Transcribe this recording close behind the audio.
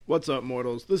What's up,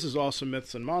 mortals? This is Awesome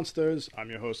Myths and Monsters. I'm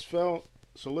your host, Phil.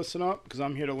 So listen up, because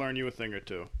I'm here to learn you a thing or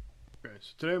two. Okay,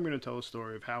 so today I'm going to tell the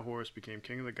story of how Horus became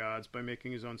king of the gods by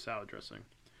making his own salad dressing.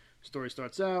 The story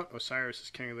starts out, Osiris is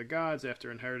king of the gods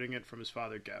after inheriting it from his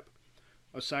father Geb.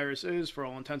 Osiris is, for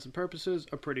all intents and purposes,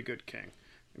 a pretty good king.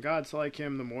 The gods like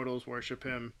him, the mortals worship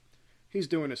him. He's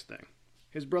doing his thing.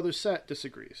 His brother Set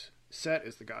disagrees. Set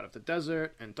is the god of the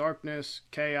desert and darkness,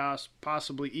 chaos,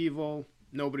 possibly evil.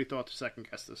 Nobody thought to second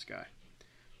guess this guy.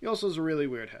 He also has a really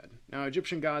weird head. Now,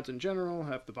 Egyptian gods in general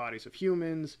have the bodies of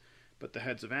humans, but the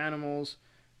heads of animals.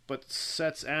 But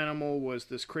Set's animal was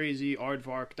this crazy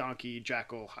aardvark donkey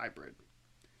jackal hybrid.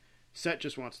 Set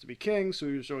just wants to be king, so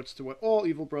he resorts to what all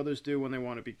evil brothers do when they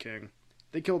want to be king.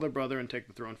 They kill their brother and take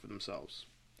the throne for themselves.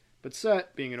 But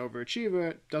Set, being an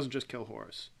overachiever, doesn't just kill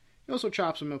Horus. He also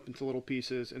chops him up into little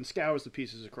pieces and scours the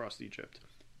pieces across Egypt,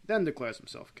 then declares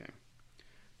himself king.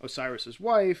 Osiris'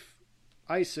 wife,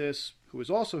 Isis, who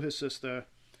is also his sister,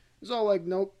 is all like,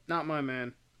 nope, not my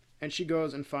man. And she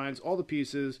goes and finds all the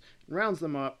pieces, and rounds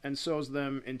them up, and sews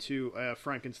them into a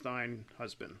Frankenstein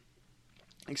husband.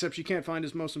 Except she can't find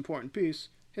his most important piece,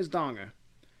 his donga.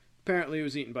 Apparently it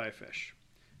was eaten by a fish,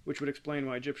 which would explain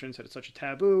why Egyptians had such a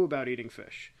taboo about eating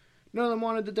fish. None of them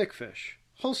wanted the dick fish.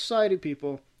 Whole society of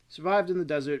people survived in the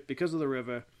desert because of the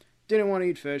river, didn't want to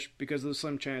eat fish because of the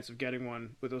slim chance of getting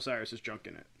one with Osiris' junk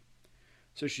in it.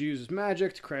 So she uses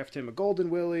magic to craft him a golden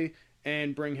willy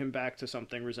and bring him back to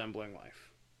something resembling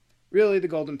life. Really, the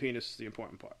golden penis is the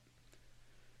important part.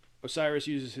 Osiris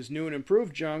uses his new and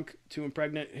improved junk to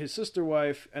impregnate his sister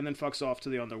wife and then fucks off to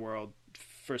the underworld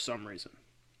for some reason.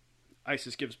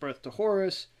 Isis gives birth to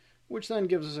Horus, which then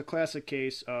gives us a classic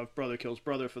case of brother kills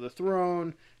brother for the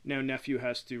throne. Now nephew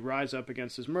has to rise up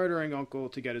against his murdering uncle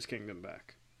to get his kingdom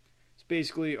back. It's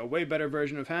basically a way better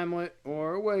version of Hamlet,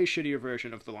 or a way shittier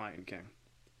version of The Lion King.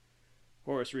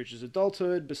 Horus reaches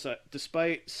adulthood,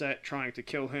 despite Set trying to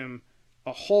kill him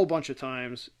a whole bunch of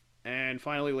times, and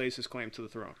finally lays his claim to the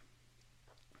throne.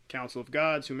 Council of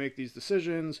Gods who make these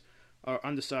decisions are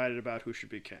undecided about who should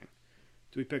be king.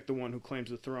 Do we pick the one who claims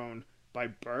the throne by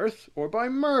birth or by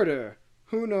murder?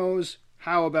 Who knows?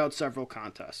 How about several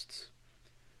contests?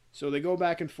 So they go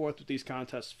back and forth with these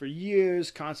contests for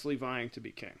years, constantly vying to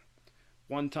be king.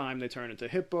 One time they turn into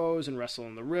hippos and wrestle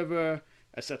in the river.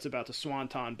 As Set's about to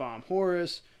swanton bomb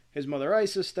Horus, his mother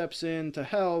Isis steps in to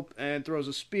help and throws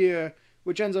a spear,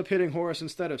 which ends up hitting Horus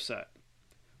instead of Set.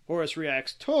 Horus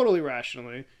reacts totally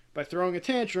rationally by throwing a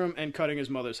tantrum and cutting his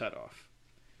mother's head off.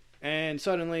 And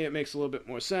suddenly it makes a little bit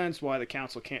more sense why the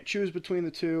council can't choose between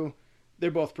the two.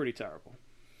 They're both pretty terrible.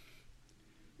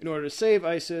 In order to save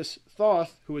Isis,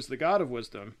 Thoth, who is the god of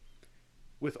wisdom,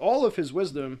 with all of his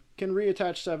wisdom, can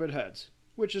reattach severed heads,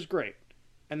 which is great,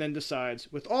 and then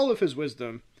decides, with all of his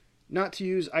wisdom, not to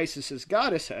use Isis's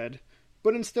goddess head,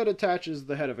 but instead attaches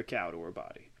the head of a cow to her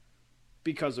body,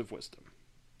 because of wisdom.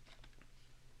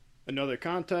 Another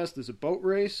contest is a boat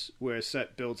race, where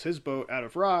Set builds his boat out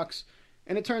of rocks,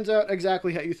 and it turns out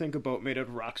exactly how you think a boat made out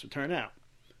of rocks would turn out.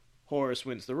 Horus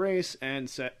wins the race, and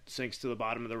Set sinks to the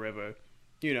bottom of the river,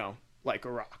 like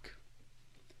a rock.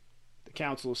 The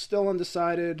council is still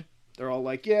undecided. They're all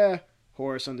like, yeah,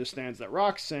 Horus understands that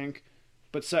rocks sink,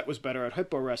 but Set was better at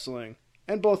hippo wrestling,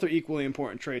 and both are equally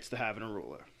important traits to have in a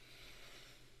ruler.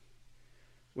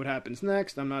 What happens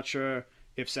next, I'm not sure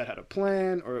if Set had a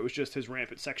plan, or it was just his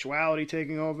rampant sexuality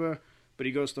taking over, but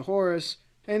he goes to Horus,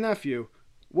 hey nephew,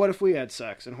 what if we had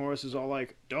sex? And Horus is all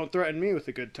like, don't threaten me with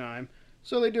a good time,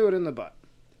 so they do it in the butt.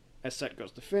 As Set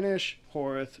goes to finish,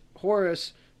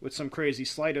 Horus, with some crazy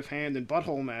sleight of hand and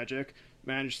butthole magic,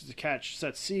 manages to catch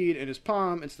Set's seed in his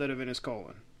palm instead of in his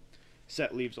colon.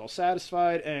 Set leaves all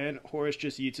satisfied, and Horus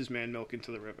just eats his man milk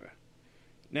into the river.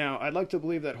 Now, I'd like to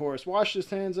believe that Horus washed his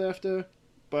hands after,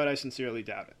 but I sincerely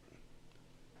doubt it.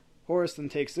 Horus then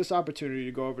takes this opportunity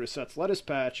to go over to Set's lettuce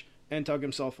patch and tug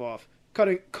himself off,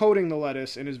 coating the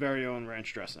lettuce in his very own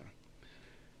ranch dressing.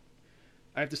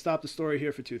 I have to stop the story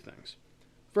here for two things.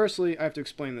 Firstly, I have to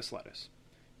explain this lettuce.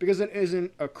 Because it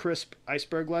isn't a crisp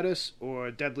iceberg lettuce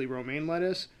or deadly romaine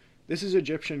lettuce, this is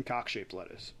Egyptian cock-shaped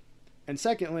lettuce. And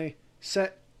secondly,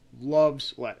 Set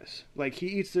loves lettuce. Like, he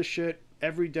eats this shit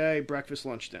every day, breakfast,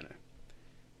 lunch, dinner.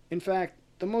 In fact,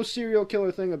 the most serial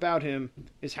killer thing about him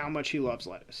is how much he loves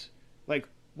lettuce. Like,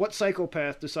 what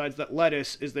psychopath decides that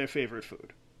lettuce is their favorite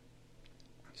food?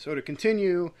 So to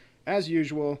continue, as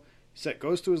usual, Set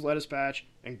goes to his lettuce patch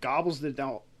and gobbles it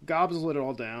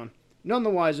all down, none the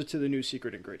wiser to the new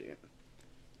secret ingredient.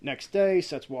 Next day,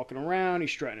 Set's walking around, he's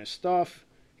strutting his stuff.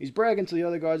 He's bragging to the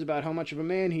other guards about how much of a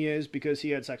man he is because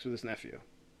he had sex with his nephew.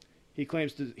 He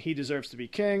claims he deserves to be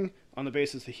king on the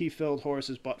basis that he filled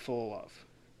Horus's butt full of love.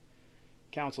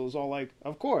 Council is all like,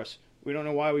 of course. We don't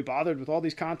know why we bothered with all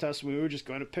these contests when we were just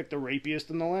going to pick the rapiest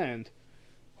in the land.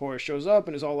 Horus shows up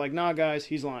and is all like, nah, guys,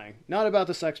 he's lying. Not about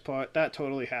the sex part, that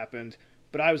totally happened,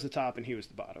 but I was the top and he was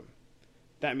the bottom.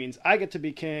 That means I get to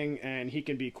be king and he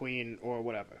can be queen or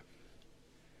whatever.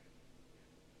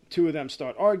 Two of them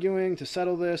start arguing to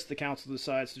settle this. The council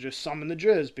decides to just summon the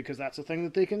jizz because that's a thing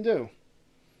that they can do.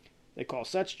 They call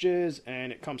Set's jizz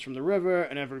and it comes from the river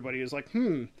and everybody is like,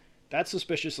 that's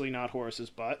suspiciously not Horus's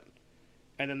butt.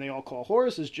 And then they all call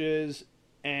Horus's jizz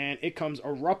and it comes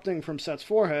erupting from Set's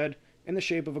forehead in the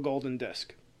shape of a golden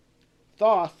disc.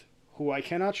 Thoth, who I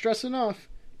cannot stress enough,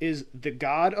 is the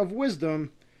god of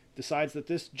wisdom, decides that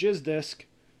this jizz disc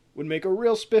would make a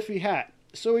real spiffy hat,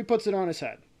 so he puts it on his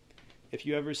head. If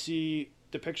you ever see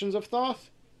depictions of Thoth,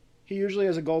 he usually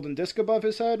has a golden disc above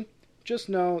his head. Just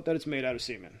know that it's made out of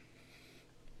semen.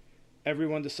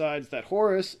 Everyone decides that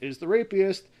Horus is the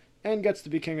rapiest and gets to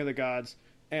be king of the gods,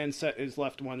 and Set is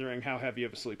left wondering how heavy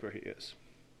of a sleeper he is.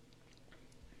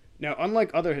 Now,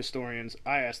 unlike other historians,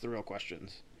 I ask the real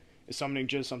questions. Is summoning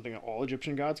jizz something that all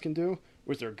Egyptian gods can do?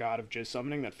 Was there a god of jizz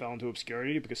summoning that fell into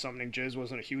obscurity because summoning jizz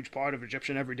wasn't a huge part of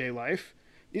Egyptian everyday life?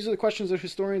 These are the questions that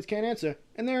historians can't answer,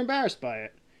 and they're embarrassed by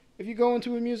it. If you go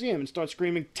into a museum and start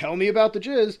screaming, "Tell me about the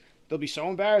jizz," they'll be so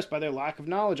embarrassed by their lack of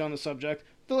knowledge on the subject,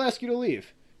 they'll ask you to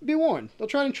leave. Be warned, they'll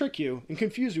try and trick you and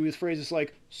confuse you with phrases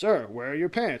like, "Sir, where are your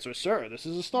pants?" or "Sir, this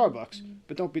is a Starbucks."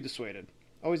 But don't be dissuaded.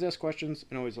 Always ask questions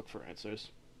and always look for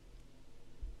answers.